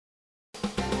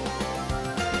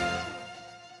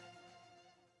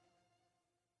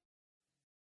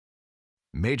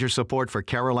Major support for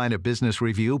Carolina Business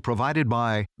Review provided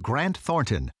by Grant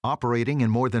Thornton. Operating in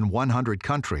more than 100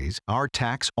 countries, our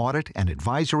tax, audit, and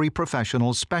advisory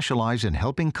professionals specialize in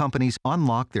helping companies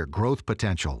unlock their growth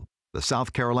potential. The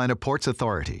South Carolina Ports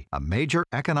Authority, a major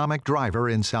economic driver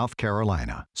in South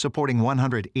Carolina, supporting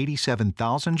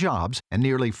 187,000 jobs and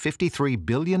nearly $53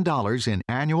 billion in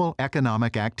annual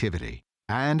economic activity.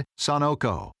 And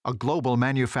Sonoco, a global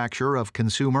manufacturer of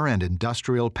consumer and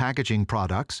industrial packaging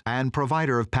products and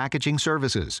provider of packaging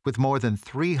services with more than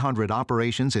 300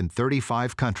 operations in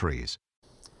 35 countries.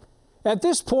 At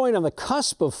this point on the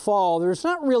cusp of fall, there's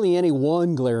not really any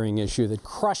one glaring issue that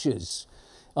crushes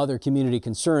other community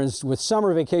concerns. With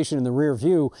summer vacation in the rear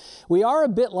view, we are a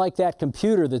bit like that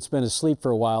computer that's been asleep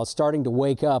for a while, starting to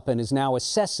wake up and is now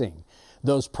assessing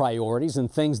those priorities and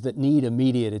things that need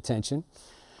immediate attention.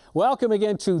 Welcome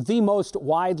again to the most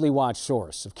widely watched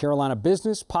source of Carolina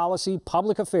business, policy,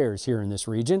 public affairs here in this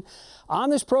region. On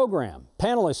this program,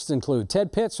 panelists include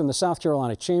Ted Pitts from the South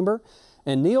Carolina Chamber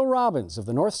and Neil Robbins of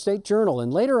the North State Journal,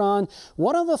 and later on,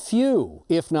 one of the few,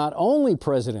 if not only,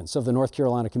 presidents of the North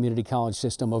Carolina Community College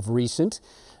system of recent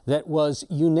that was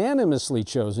unanimously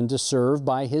chosen to serve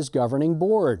by his governing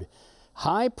board.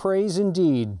 High praise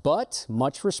indeed, but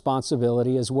much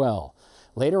responsibility as well.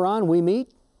 Later on, we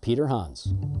meet Peter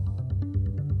Hans.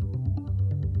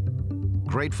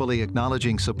 Gratefully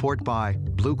acknowledging support by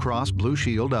Blue Cross Blue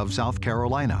Shield of South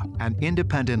Carolina, an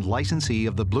independent licensee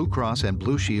of the Blue Cross and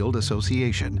Blue Shield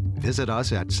Association. Visit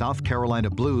us at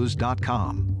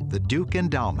southcarolinablues.com. The Duke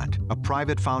Endowment, a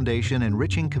private foundation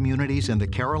enriching communities in the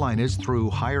Carolinas through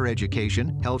higher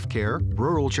education, healthcare,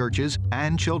 rural churches,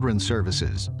 and children's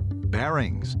services.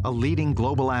 Barings, a leading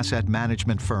global asset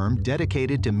management firm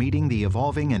dedicated to meeting the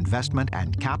evolving investment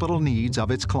and capital needs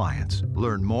of its clients.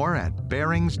 Learn more at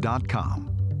barings.com.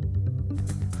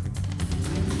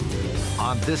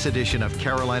 On this edition of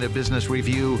Carolina Business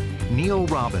Review, Neil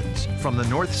Robbins from the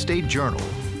North State Journal,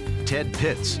 Ted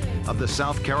Pitts of the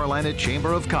South Carolina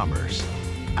Chamber of Commerce,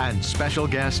 and special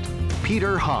guest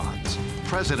Peter Hans,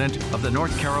 president of the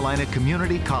North Carolina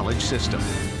Community College System.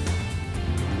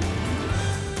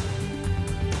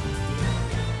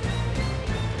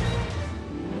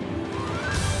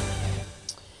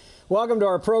 Welcome to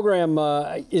our program.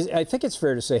 I think it's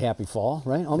fair to say happy fall,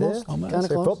 right? Almost. Yeah, kind of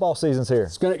close. Football season's here.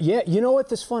 Yeah, you know what?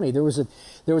 That's funny. There was a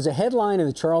headline in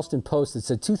the Charleston Post that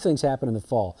said two things happen in the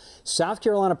fall: South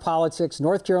Carolina politics,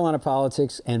 North Carolina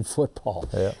politics, and football.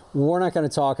 Yeah. We're not going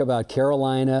to talk about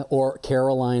Carolina or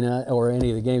any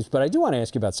of the games, but I do want to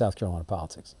ask you about South Carolina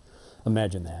politics.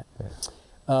 Imagine that.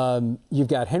 Yeah. You've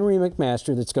got Henry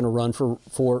McMaster that's going to run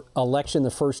for election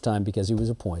the first time because he was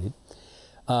appointed.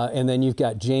 And then you've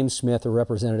got James Smith, a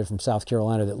representative from South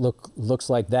Carolina, that looks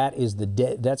like that is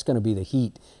that's going to be the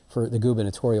heat for the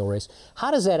gubernatorial race.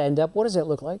 How does that end up? What does that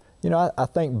look like? You know, I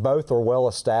think both are well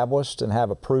established and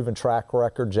have a proven track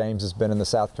record. James has been in the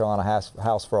South Carolina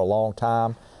House for a long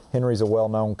time. Henry's a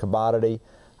well-known commodity.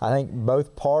 I think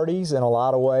both parties, in a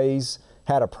lot of ways,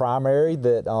 had a primary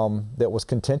that was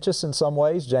contentious in some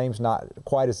ways. James not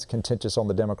quite as contentious on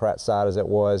the Democrat side as it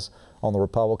was on the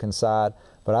Republican side.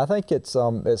 But I think it's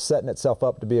setting itself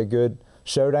up to be a good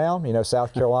showdown. You know,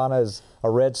 South Carolina is a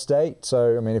red state,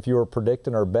 so I mean, if you were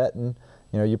predicting or betting,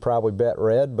 you know, you probably bet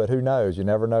red. But who knows? You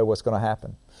never know what's going to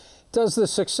happen. Does the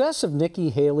success of Nikki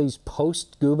Haley's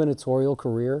post-gubernatorial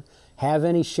career have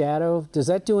any shadow? Does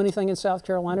that do anything in South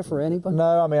Carolina for anybody?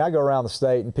 No, I mean, I go around the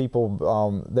state and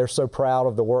people, they're so proud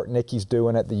of the work Nikki's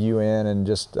doing at the UN and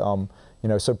just, you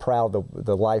know, so proud of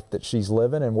the life that she's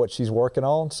living and what she's working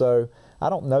on. So I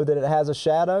don't know that it has a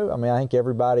shadow. I mean, I think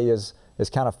everybody is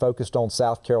kind of focused on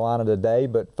South Carolina today,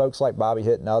 but folks like Bobby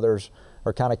Hitt and others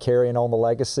are kind of carrying on the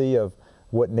legacy of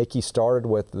what Nikki started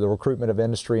with, the recruitment of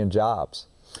industry and jobs.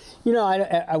 You know, I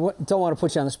don't want to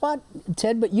put you on the spot,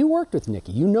 Ted, but you worked with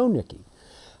Nikki. You know Nikki.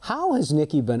 How has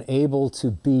Nikki been able to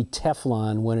be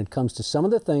Teflon when it comes to some of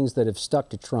the things that have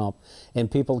stuck to Trump and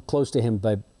people close to him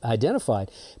identified,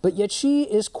 but yet she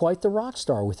is quite the rock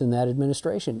star within that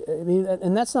administration? I mean,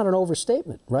 and that's not an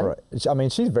overstatement, right? Right. I mean,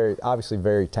 she's obviously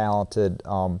very talented.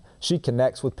 She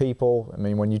connects with people. I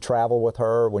mean, when you travel with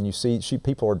her, when you see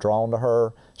people are drawn to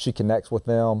her, she connects with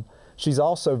them. She's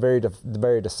also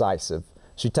very decisive.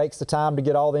 She takes the time to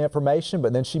get all the information,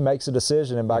 but then she makes a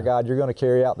decision, and by God, you're going to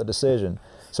carry out the decision.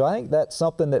 So I think that's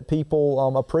something that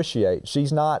people appreciate.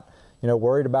 She's not, you know,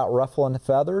 worried about ruffling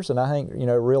feathers, and I think, you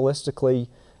know, realistically,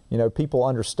 you know, people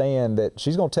understand that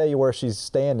she's going to tell you where she's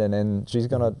standing, and she's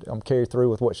going to carry through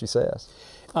with what she says.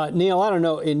 Neil, I don't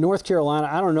know, in North Carolina,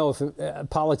 I don't know if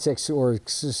politics or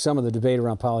some of the debate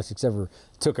around politics ever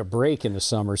took a break in the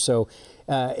summer. So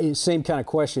same kind of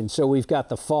question. So we've got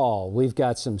the fall. We've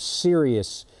got some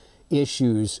serious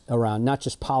issues around not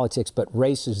just politics, but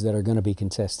races that are going to be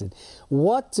contested.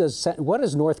 What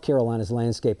does North Carolina's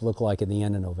landscape look like at the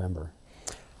end of November?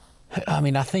 I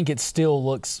mean, I think it still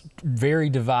looks very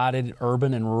divided,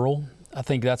 urban and rural. I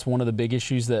think that's one of the big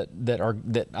issues that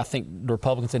I think the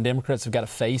Republicans and Democrats have got to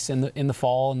face in the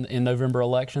fall and in November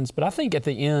elections. But I think at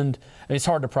the end, it's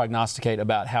hard to prognosticate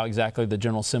about how exactly the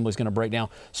General Assembly is going to break down.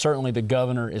 Certainly, the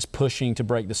governor is pushing to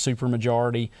break the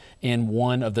supermajority in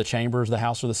one of the chambers, the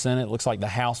House or the Senate. It looks like the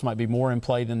House might be more in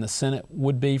play than the Senate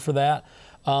would be for that.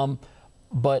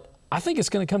 But I think it's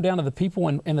going to come down to the people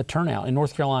and the turnout in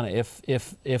North Carolina.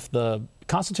 If the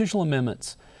constitutional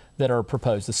amendments that are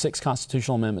proposed, the 6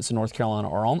 constitutional amendments in North Carolina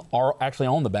are actually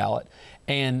on the ballot,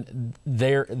 and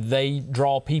they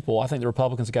draw people. I think the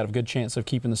Republicans have got a good chance of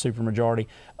keeping the supermajority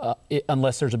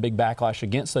unless there's a big backlash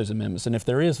against those amendments. And if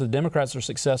there is, the Democrats are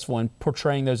successful in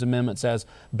portraying those amendments as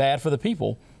bad for the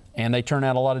people, and they turn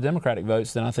out a lot of Democratic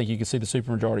votes, then I think you can see the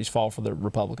supermajorities fall for the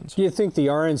Republicans. Do you think the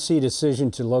RNC decision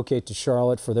to locate to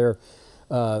Charlotte for their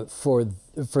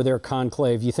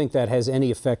conclave, you think that has any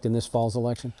effect in this fall's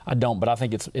election? I don't, but I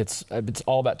think it's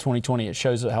all about 2020. It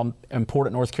shows how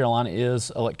important North Carolina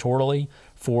is electorally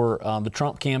for the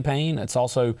Trump campaign. It's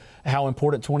also how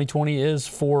important 2020 is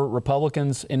for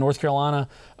Republicans in North Carolina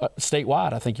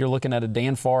statewide. I think you're looking at a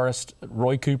Dan Forest,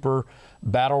 Roy Cooper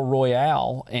battle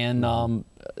royale, and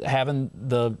having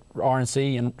the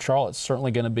RNC in Charlotte is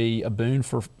certainly going to be a boon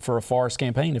for a Forest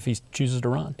campaign if he chooses to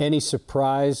run. Any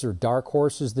surprise or dark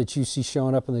horses that you see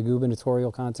showing up in the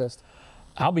gubernatorial contest?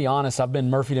 I'll be honest, I've been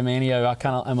Murphy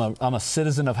DeManio. I'm a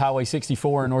citizen of Highway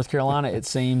 64 in North Carolina, it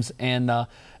seems, and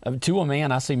to a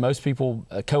man, I see most people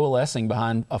coalescing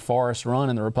behind a Forest run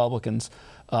in the Republicans.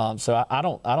 So I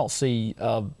don't see,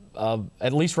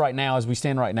 at least right now, as we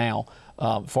stand right now,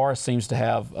 Forest seems to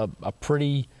have a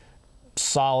pretty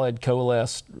solid,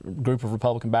 coalesced group of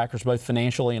Republican backers, both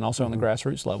financially and also on the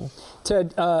grassroots level.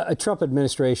 Ted, a Trump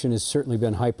administration has certainly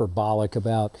been hyperbolic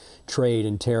about trade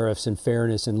and tariffs and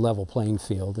fairness and level playing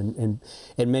field, and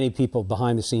many people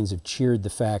behind the scenes have cheered the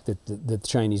fact that the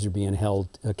Chinese are being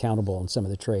held accountable on some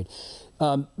of the trade.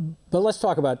 But let's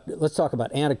talk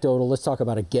about anecdotal. Let's talk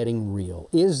about it getting real.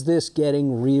 Is this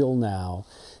getting real now?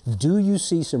 Do you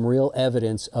see some real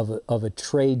evidence of a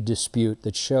trade dispute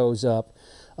that shows up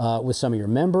with some of your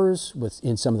members,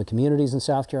 in some of the communities in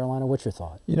South Carolina? What's your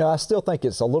thought? I still think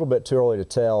it's a little bit too early to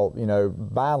tell.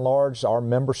 By and large, our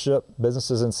membership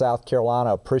businesses in South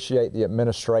Carolina appreciate the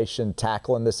administration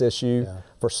tackling this issue. Yeah.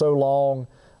 For so long,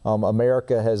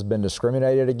 America has been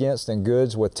discriminated against in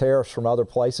goods with tariffs from other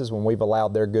places when we've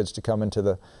allowed their goods to come into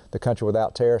the country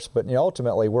without tariffs. But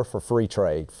ultimately, we're for free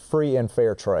trade, free and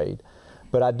fair trade.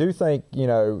 But I do think,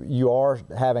 you are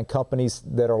having companies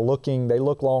that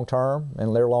look long-term,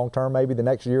 and they're long-term maybe the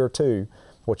next year or two,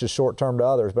 which is short-term to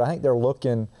others. But I think they're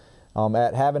looking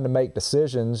at having to make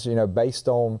decisions, based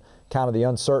on kind of the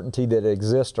uncertainty that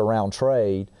exists around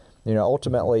trade.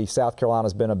 Ultimately, South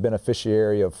Carolina's been a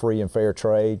beneficiary of free and fair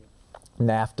trade.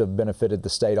 NAFTA benefited the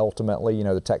state ultimately.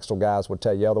 The textile guys would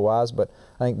tell you otherwise. But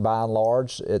I think by and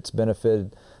large, it's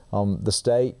benefited the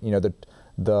state.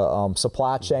 The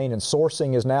supply chain and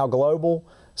sourcing is now global.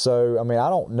 So, I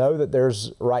don't know that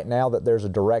there's a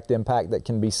direct impact that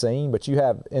can be seen, but you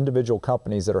have individual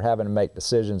companies that are having to make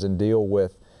decisions and deal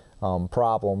with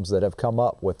problems that have come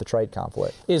up with the trade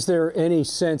conflict. Is there any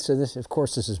sense, and this, of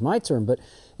course, this is my term, but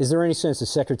is there any sense that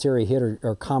Secretary Hitt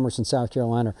or Commerce in South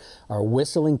Carolina are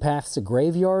whistling past the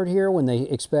graveyard here when they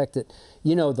expect that,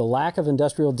 the lack of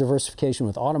industrial diversification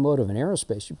with automotive and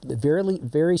aerospace, very,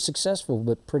 very successful,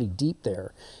 but pretty deep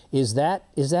there. Is that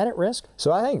at risk?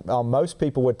 So I think most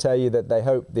people would tell you that they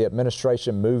hope the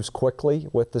administration moves quickly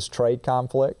with this trade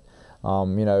conflict.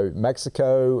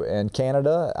 Mexico and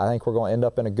Canada, I think we're going to end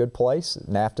up in a good place.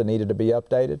 NAFTA needed to be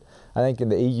updated. I think in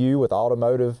the EU with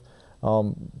automotive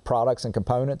products and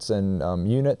components and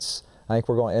units, I think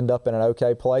we're going to end up in an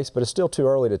okay place, but it's still too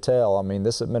early to tell.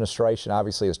 This administration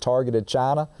obviously has targeted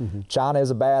China. Mm-hmm. China is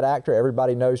a bad actor.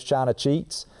 Everybody knows China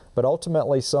cheats, but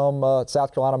ultimately some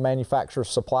South Carolina manufacturers'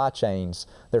 supply chains,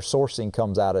 their sourcing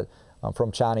comes out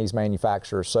from Chinese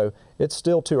manufacturers. So it's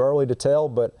still too early to tell,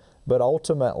 but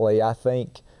ultimately, I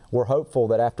think we're hopeful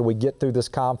that after we get through this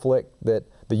conflict, that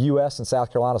the U.S. and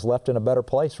South Carolina is left in a better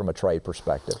place from a trade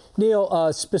perspective.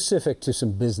 Neil, specific to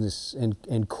some business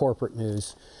and corporate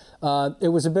news,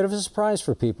 it was a bit of a surprise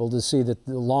for people to see that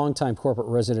the longtime corporate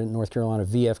resident in North Carolina,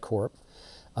 VF Corp,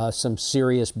 some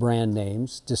serious brand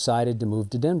names decided to move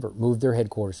to Denver, move their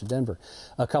headquarters to Denver.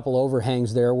 A couple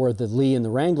overhangs there where the Lee and the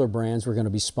Wrangler brands were going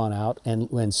to be spun out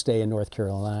and stay in North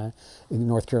Carolina,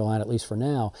 at least for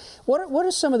now. What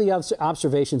are some of the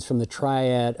observations from the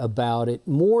Triad about it,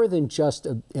 more than just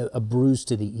a bruise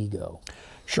to the ego?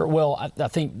 Sure. Well, I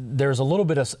think there's a little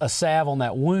bit of a salve on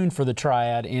that wound for the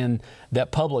Triad in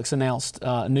that Publix announced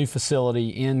a new facility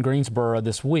in Greensboro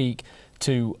this week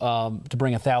to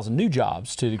bring 1,000 new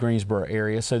jobs to the Greensboro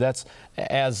area. So that's,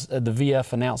 as the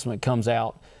VF announcement comes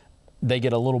out, they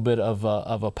get a little bit of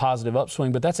a positive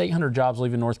upswing. But that's 800 jobs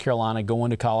leaving North Carolina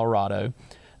going to Colorado.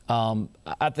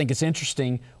 I think it's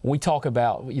interesting when we talk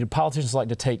about, politicians like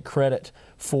to take credit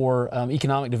for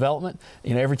economic development.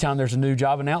 Every time there's a new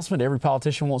job announcement, every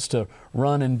politician wants to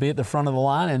run and be at the front of the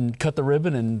line and cut the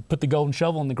ribbon and put the golden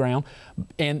shovel in the ground,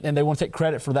 and they want to take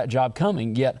credit for that job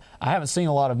coming. Yet I haven't seen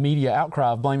a lot of media outcry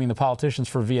of blaming the politicians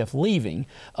for VF leaving.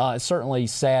 It's certainly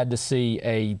sad to see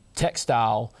a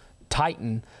textile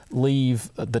titan leave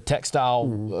the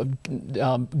textile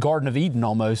Garden of Eden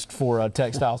almost for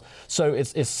textiles. So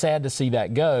it's sad to see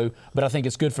that go, but I think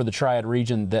it's good for the Triad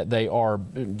region that they are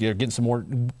getting some more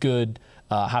good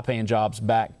high-paying jobs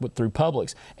back through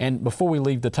Publix. And before we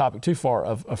leave the topic too far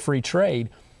of free trade,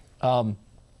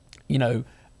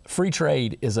 free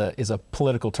trade is a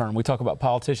political term. We talk about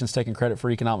politicians taking credit for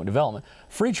economic development.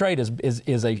 Free trade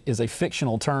is a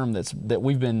fictional term that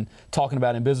we've been talking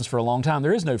about in business for a long time.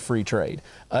 There is no free trade.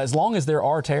 As long as there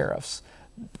are tariffs,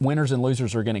 winners and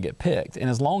losers are going to get picked. And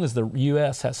as long as the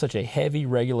U.S. has such a heavy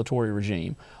regulatory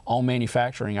regime on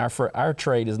manufacturing, our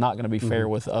trade is not going to be fair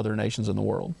with other nations in the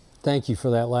world. Thank you for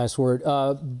that last word.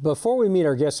 Before we meet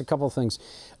our guests, a couple of things.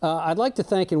 I'd like to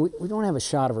thank, and we don't have a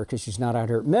shot of her because she's not out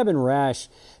here, Mebane Rash.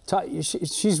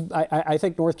 She's, I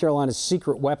think, North Carolina's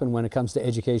secret weapon when it comes to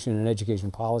education and education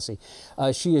policy.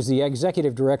 She is the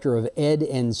executive director of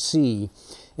EdNC.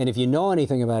 And if you know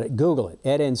anything about it, Google it.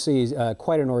 EdNC is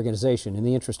quite an organization. In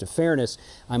the interest of fairness,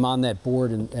 I'm on that board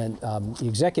and the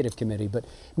executive committee. But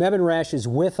Mebane Rash is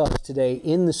with us today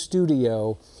in the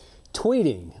studio,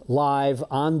 tweeting live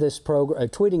on this program,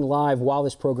 tweeting live while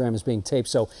this program is being taped.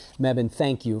 So, Mebane,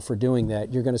 thank you for doing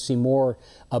that. You're going to see more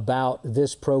about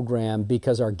this program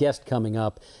because our guest coming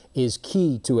up is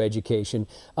key to education.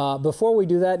 Before we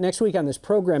do that, next week on this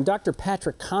program, Dr.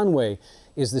 Patrick Conway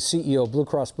is the CEO of Blue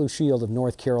Cross Blue Shield of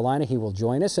North Carolina. He will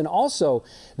join us. And also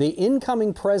the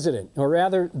incoming president, or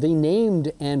rather the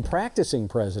named and practicing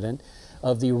president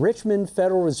of the Richmond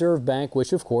Federal Reserve Bank,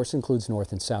 which of course includes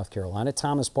North and South Carolina.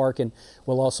 Thomas Parkin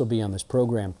will also be on this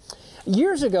program.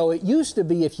 Years ago, it used to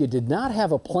be if you did not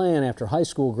have a plan after high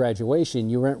school graduation,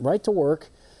 you went right to work,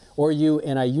 or you,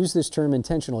 and I use this term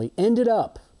intentionally, ended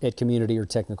up at community or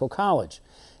technical college.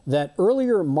 That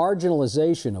earlier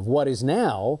marginalization of what is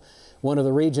now one of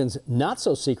the region's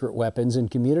not-so-secret weapons in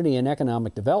community and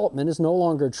economic development is no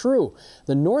longer true.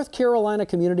 The North Carolina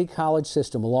Community College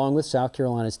system, along with South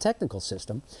Carolina's technical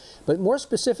system, but more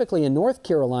specifically in North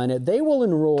Carolina, they will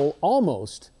enroll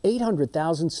almost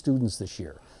 800,000 students this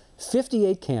year,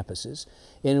 58 campuses,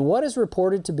 in what is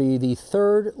reported to be the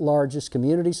third largest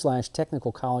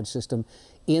community/technical college system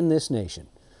in this nation.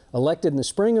 Elected in the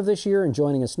spring of this year and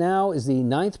joining us now is the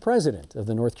 9th president of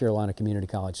the North Carolina Community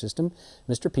College System,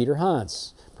 Mr. Peter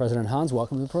Hans. President Hans,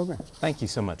 welcome to the program. Thank you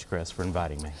so much, Chris, for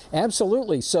inviting me.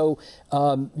 Absolutely. So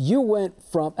you went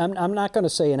from, I'm not going to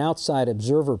say an outside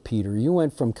observer, Peter. You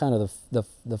went from kind of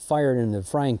the fire into the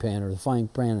frying pan, or the frying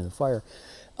pan into the fire.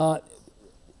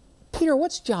 Peter,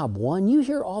 what's job one? You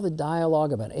hear all the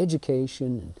dialogue about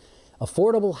education and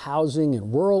affordable housing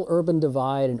and rural-urban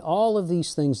divide and all of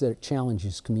these things that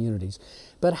challenges communities.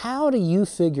 But how do you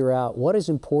figure out what is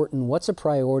important, what's a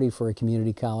priority for a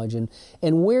community college, and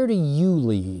where do you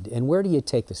lead, and where do you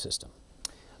take the system?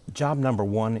 Job number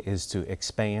one is to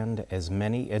expand as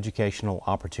many educational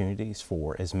opportunities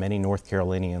for as many North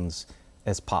Carolinians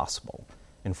as possible,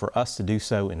 and for us to do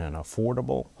so in an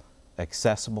affordable,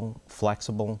 accessible,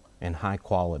 flexible, and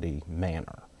high-quality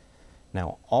manner.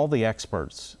 Now, all the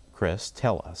experts, Chris,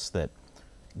 tell us that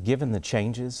given the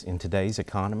changes in today's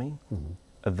economy,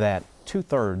 that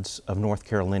 2/3 of North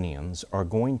Carolinians are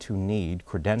going to need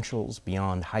credentials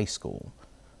beyond high school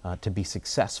to be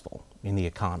successful in the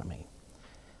economy.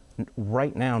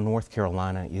 Right now, North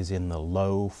Carolina is in the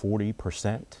low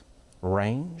 40%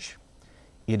 range.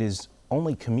 It is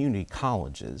only community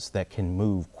colleges that can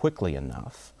move quickly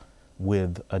enough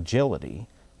with agility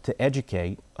to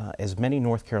educate as many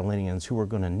North Carolinians who are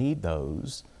going to need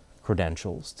those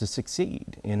credentials to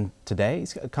succeed in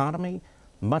today's economy,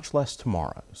 much less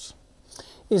tomorrow's.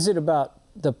 Is it about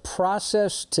the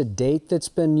process to date that's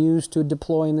been used to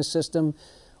deploy in the system,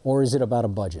 or is it about a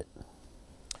budget?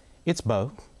 It's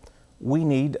both. We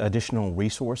need additional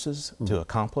resources to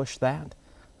accomplish that.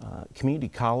 Community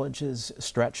colleges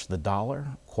stretch the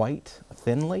dollar quite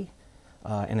thinly,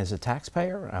 and as a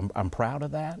taxpayer, I'm proud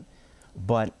of that.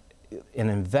 But an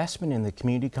investment in the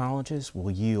community colleges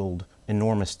will yield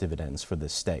enormous dividends for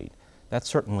this state. That's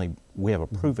certainly, we have a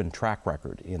proven track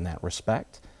record in that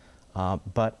respect.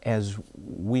 But as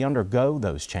we undergo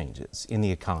those changes in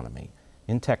the economy,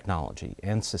 in technology,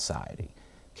 and society,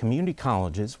 community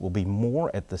colleges will be more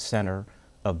at the center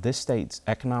of this state's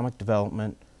economic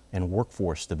development and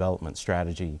workforce development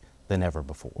strategy than ever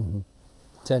before. Mm-hmm.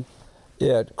 Ted?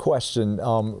 Yeah, question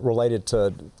related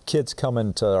to kids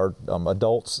coming to, or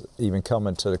adults even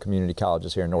coming to the community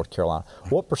colleges here in North Carolina.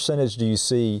 What percentage do you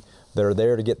see that are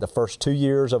there to get the first 2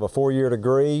 years of a 4-year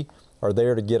degree, or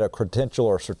there to get a credential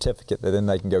or certificate that then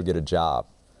they can go get a job?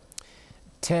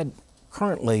 Ted,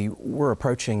 currently we're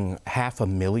approaching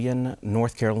 500,000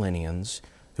 North Carolinians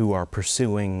who are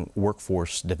pursuing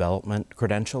workforce development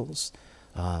credentials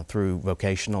through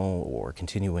vocational or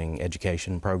continuing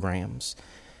education programs.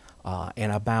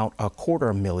 And about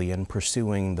 250,000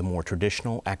 pursuing the more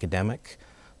traditional academic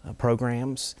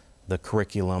programs, the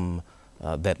curriculum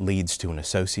that leads to an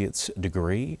associate's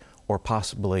degree or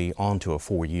possibly onto a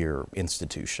 4-year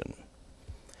institution.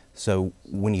 So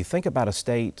when you think about a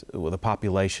state with a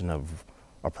population of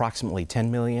approximately 10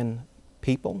 million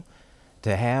people,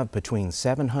 to have between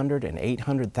 700 and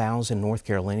 800,000 North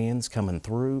Carolinians coming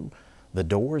through the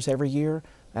doors every year,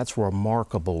 that's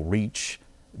remarkable reach,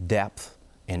 depth,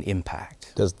 and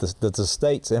impact. Does the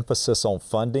state's emphasis on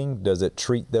funding, does it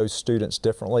treat those students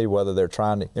differently, whether they're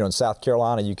trying to, in South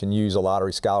Carolina you can use a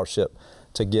lottery scholarship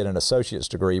to get an associate's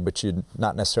degree, but you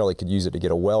not necessarily could use it to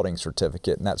get a welding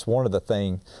certificate, and that's one of the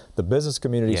things the business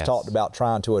community's talked about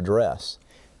trying to address.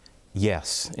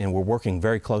 Yes, and we're working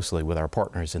very closely with our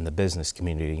partners in the business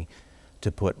community to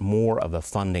put more of a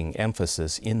funding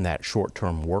emphasis in that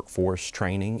short-term workforce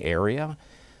training area.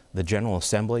 The General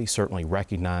Assembly certainly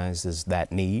recognizes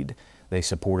that need. They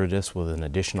supported us with an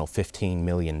additional $15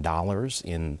 million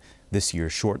in this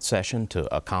year's short session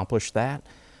to accomplish that,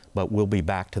 but we'll be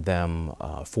back to them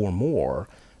for more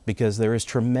because there is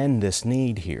tremendous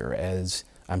need here, as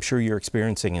I'm sure you're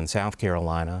experiencing in South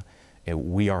Carolina.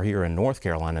 We are here in North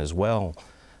Carolina as well.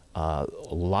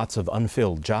 Lots of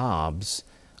unfilled jobs.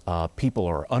 People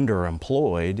are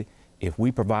underemployed. If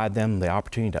we provide them the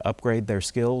opportunity to upgrade their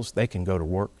skills, they can go to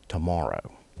work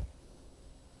tomorrow.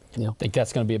 Yeah. I think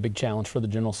that's going to be a big challenge for the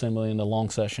General Assembly in the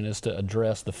long session, is to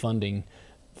address the funding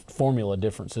formula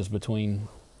differences between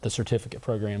the certificate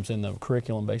programs and the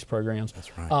curriculum-based programs.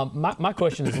 That's right. My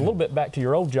question is a little bit back to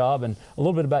your old job and a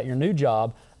little bit about your new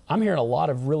job. I'm hearing a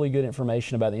lot of really good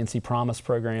information about the NC Promise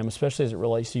program, especially as it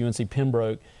relates to UNC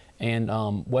Pembroke and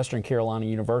Western Carolina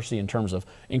University in terms of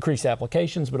increased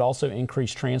applications, but also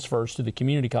increased transfers to the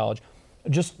community college.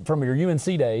 Just from your UNC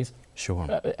days,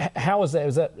 sure. How is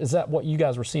that? Is that what you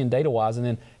guys were seeing data-wise? And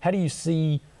then how do you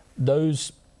see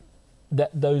those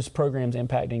programs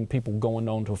impacting people going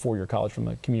on to a 4-year college from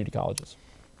the community colleges?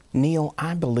 Neil,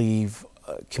 I believe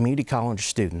community college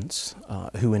students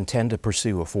who intend to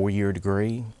pursue a 4-year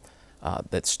degree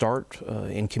that start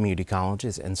in community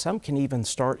colleges, and some can even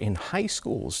start in high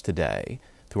schools today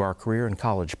through our Career and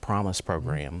College Promise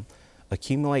program,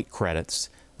 accumulate credits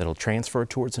that'll transfer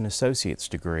towards an associate's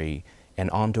degree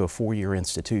and onto a 4-year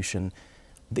institution.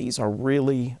 These are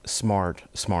really smart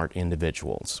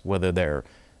individuals, whether they're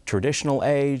traditional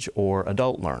age or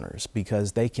adult learners,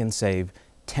 because they can save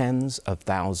tens of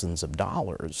thousands of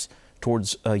dollars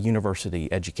towards a university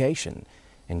education.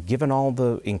 And given all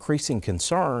the increasing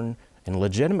concern and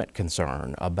legitimate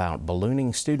concern about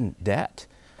ballooning student debt,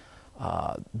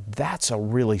 that's a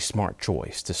really smart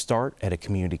choice to start at a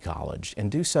community college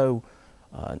and do so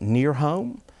near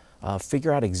home.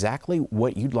 Figure out exactly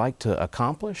what you'd like to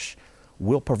accomplish.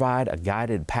 We'll provide a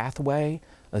guided pathway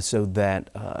so that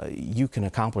you can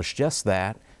accomplish just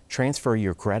that, transfer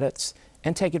your credits,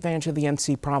 and take advantage of the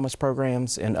NC Promise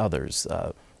programs and others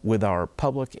with our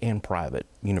public and private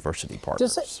university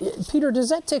partners. Peter, does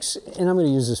that take, and I'm going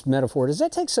to use this metaphor, does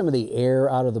that take some of the air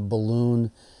out of the balloon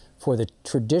for the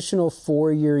traditional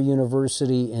 4-year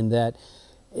university, in that,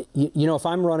 you know, if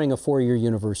I'm running a 4-year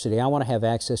university, I want to have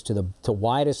access to the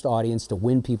widest audience to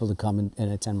win people to come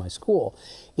and attend my school.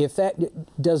 If that,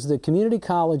 does the community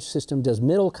college system, does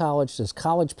middle college, does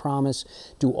College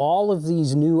Promise, do all of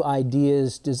these new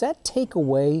ideas, does that take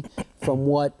away from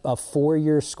what a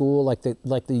 4-year school like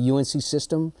the UNC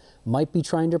system might be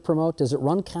trying to promote? Does it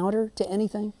run counter to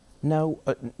anything? No,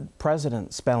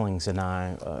 President Spellings and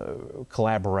I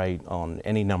collaborate on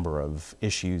any number of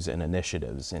issues and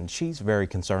initiatives, and she's very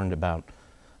concerned about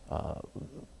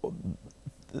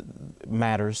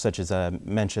matters such as I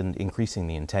mentioned, increasing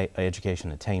the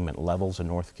education attainment levels of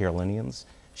North Carolinians.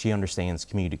 She understands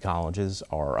community colleges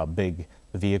are a big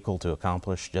vehicle to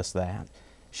accomplish just that.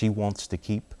 She wants to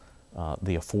keep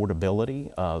the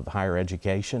affordability of higher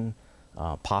education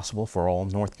possible for all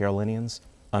North Carolinians,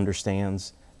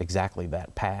 understands exactly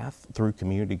that path through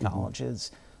community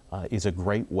colleges is a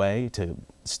great way to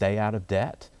stay out of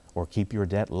debt or keep your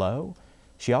debt low.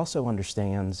 She also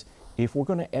understands if we're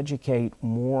going to educate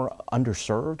more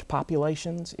underserved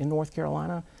populations in North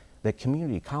Carolina, that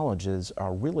community colleges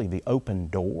are really the open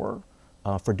door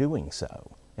for doing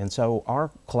so. And so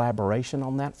our collaboration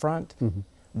on that front,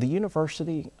 the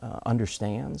university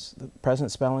understands,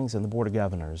 President Spellings and the Board of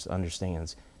Governors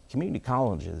understands community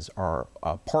colleges are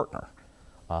a partner,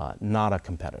 not a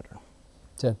competitor.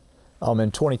 Ted?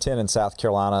 In 2010 in South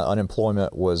Carolina,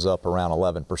 unemployment was up around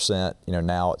 11%.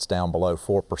 Now it's down below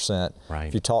 4%. Right.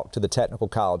 If you talk to the technical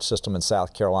college system in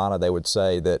South Carolina, they would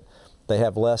say that they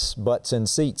have less butts in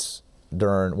seats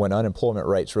during when unemployment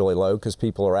rate's really low because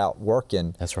people are out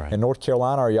working. That's right. In North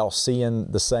Carolina, are y'all seeing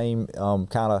the same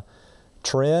kind of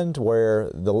trend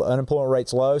where the unemployment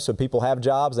rate's low, so people have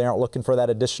jobs, they aren't looking for that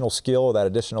additional skill or that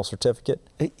additional certificate?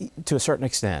 To a certain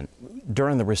extent.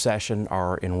 During the recession,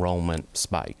 our enrollment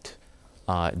spiked.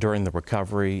 During the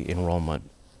recovery, enrollment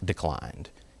declined.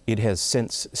 It has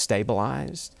since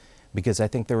stabilized because I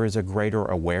think there is a greater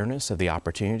awareness of the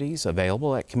opportunities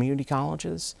available at community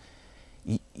colleges.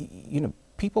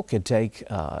 People could take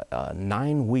a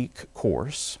 9-week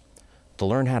course to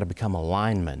learn how to become a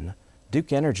lineman.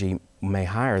 Duke Energy may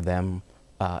hire them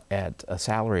at a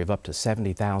salary of up to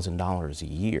 $70,000 a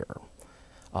year.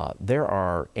 There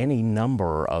are any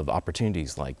number of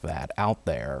opportunities like that out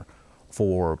there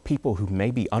for people who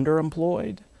may be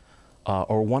underemployed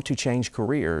or want to change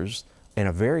careers in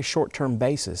a very short-term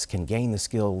basis can gain the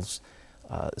skills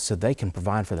so they can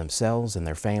provide for themselves and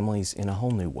their families in a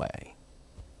whole new way.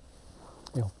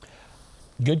 Yeah.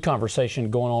 Good conversation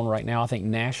going on right now. I think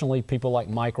nationally, people like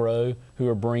Mike Rowe who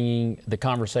are bringing the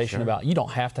conversation about you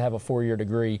don't have to have a 4-year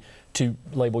degree to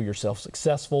label yourself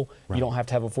successful. Right. You don't have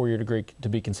to have a 4-year degree to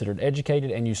be considered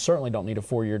educated, and you certainly don't need a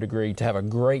 4-year degree to have a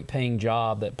great paying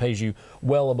job that pays you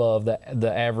well above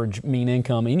the average mean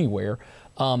income anywhere.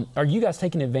 Are you guys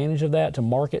taking advantage of that to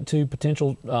market to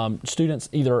potential students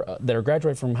either that are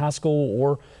graduating from high school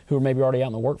or who are maybe already out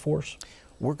in the workforce?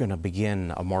 We're going to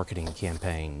begin a marketing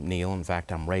campaign, Neil. In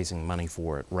fact, I'm raising money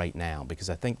for it right now because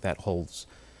I think that holds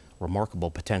remarkable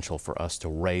potential for us to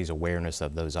raise awareness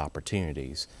of those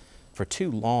opportunities. For too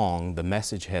long, the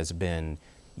message has been,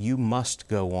 you must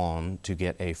go on to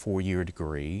get a 4-year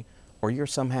degree or you're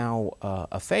somehow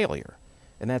a failure.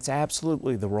 And that's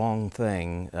absolutely the wrong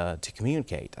thing to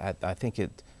communicate. I think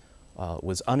it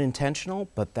was unintentional,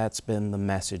 but that's been the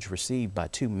message received by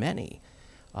too many,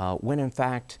 when in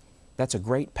fact, that's a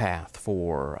great path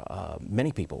for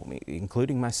many people,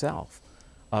 including myself.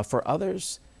 For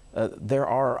others, there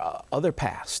are other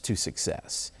paths to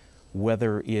success,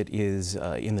 whether it is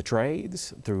in the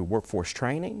trades, through workforce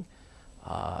training,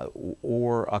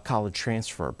 or a college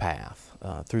transfer path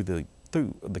through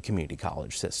the community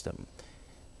college system.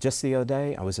 Just the other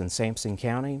day, I was in Sampson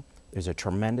County. There's a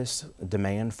tremendous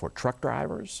demand for truck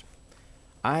drivers.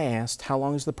 I asked, how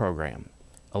long is the program?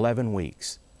 11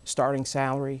 weeks. Starting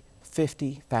salary,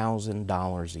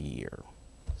 $50,000 a year.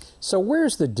 So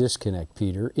where's the disconnect,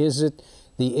 Peter? Is it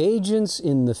the agents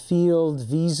in the field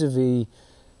vis-a-vis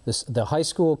the high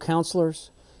school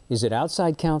counselors? Is it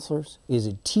outside counselors? Is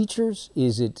it teachers?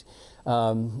 Is it,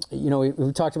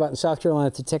 we talked about in South Carolina,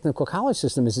 the technical college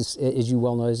system, is, as you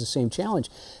well know, is the same challenge.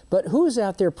 But who's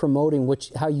out there promoting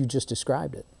how you just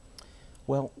described it?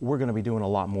 Well, we're going to be doing a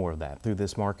lot more of that through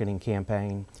this marketing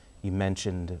campaign. You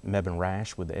mentioned Mebane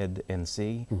Rash with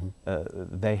EdNC.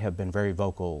 They have been very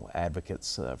vocal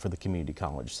advocates for the community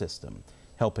college system,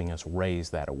 helping us raise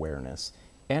that awareness.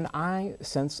 And I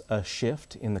sense a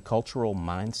shift in the cultural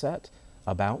mindset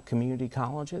about community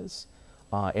colleges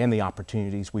and the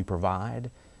opportunities we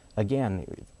provide. Again,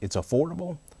 it's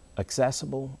affordable,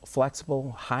 accessible,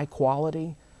 flexible, high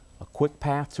quality, a quick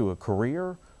path to a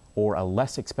career, or a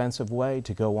less expensive way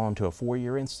to go on to a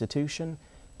 4-year institution.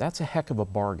 That's a heck of a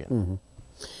bargain.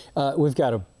 We've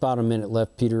got about a minute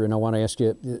left, Peter, and I want to ask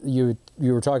you, you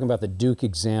were talking about the Duke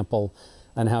example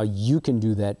and how you can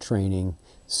do that training,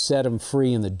 set them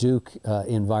free in the Duke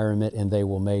environment, and they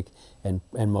will make and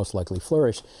most likely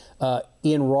flourish.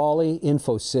 In Raleigh,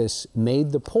 Infosys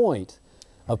made the point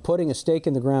of putting a stake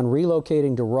in the ground,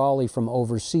 relocating to Raleigh from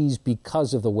overseas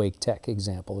because of the Wake Tech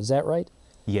example. Is that right?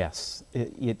 Yes,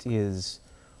 it is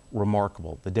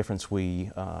remarkable the difference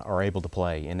we are able to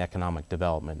play in economic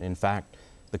development. In fact,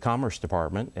 the Commerce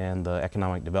Department and the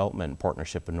Economic Development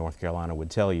Partnership in North Carolina would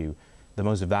tell you the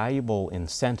most valuable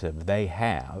incentive they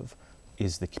have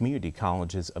is the community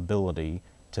college's ability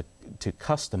to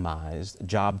customize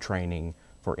job training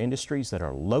for industries that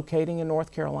are locating in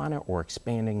North Carolina or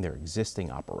expanding their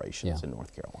existing operations in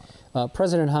North Carolina.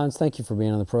 President Hans, thank you for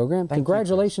being on the program.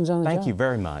 Congratulations on the job. Thank you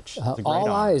very much. It's a great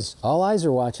honor. All eyes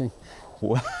are watching.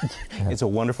 Well, it's a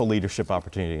wonderful leadership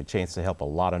opportunity, a chance to help a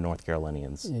lot of North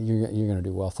Carolinians. You're going to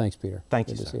do well. Thanks, Peter. Thank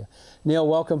you, Good to sir. see you. Neil,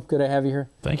 welcome. Good to have you here.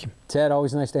 Thank you. Ted,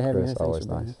 always nice to have you here. Always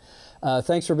nice.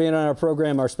 Thanks for being on our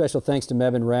program. Our special thanks to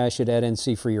Mebane Rash at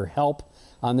EdNC for your help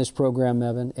on this program,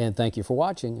 Mebane. And thank you for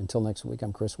watching. Until next week,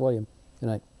 I'm Chris William. Good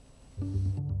night.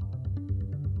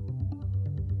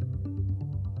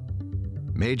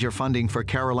 Major funding for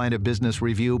Carolina Business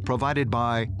Review provided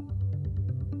by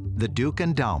the Duke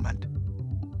Endowment,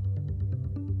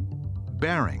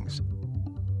 Barings,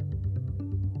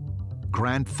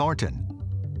 Grant Thornton,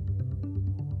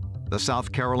 the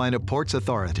South Carolina Ports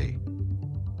Authority,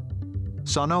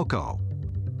 Sunoco,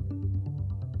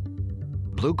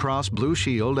 Blue Cross Blue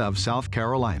Shield of South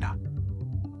Carolina,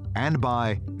 and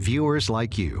by viewers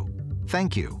like you.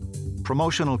 Thank you.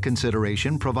 Promotional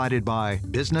consideration provided by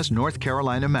Business North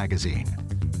Carolina Magazine.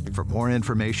 For more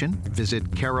information, visit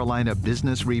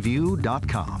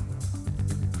carolinabusinessreview.com.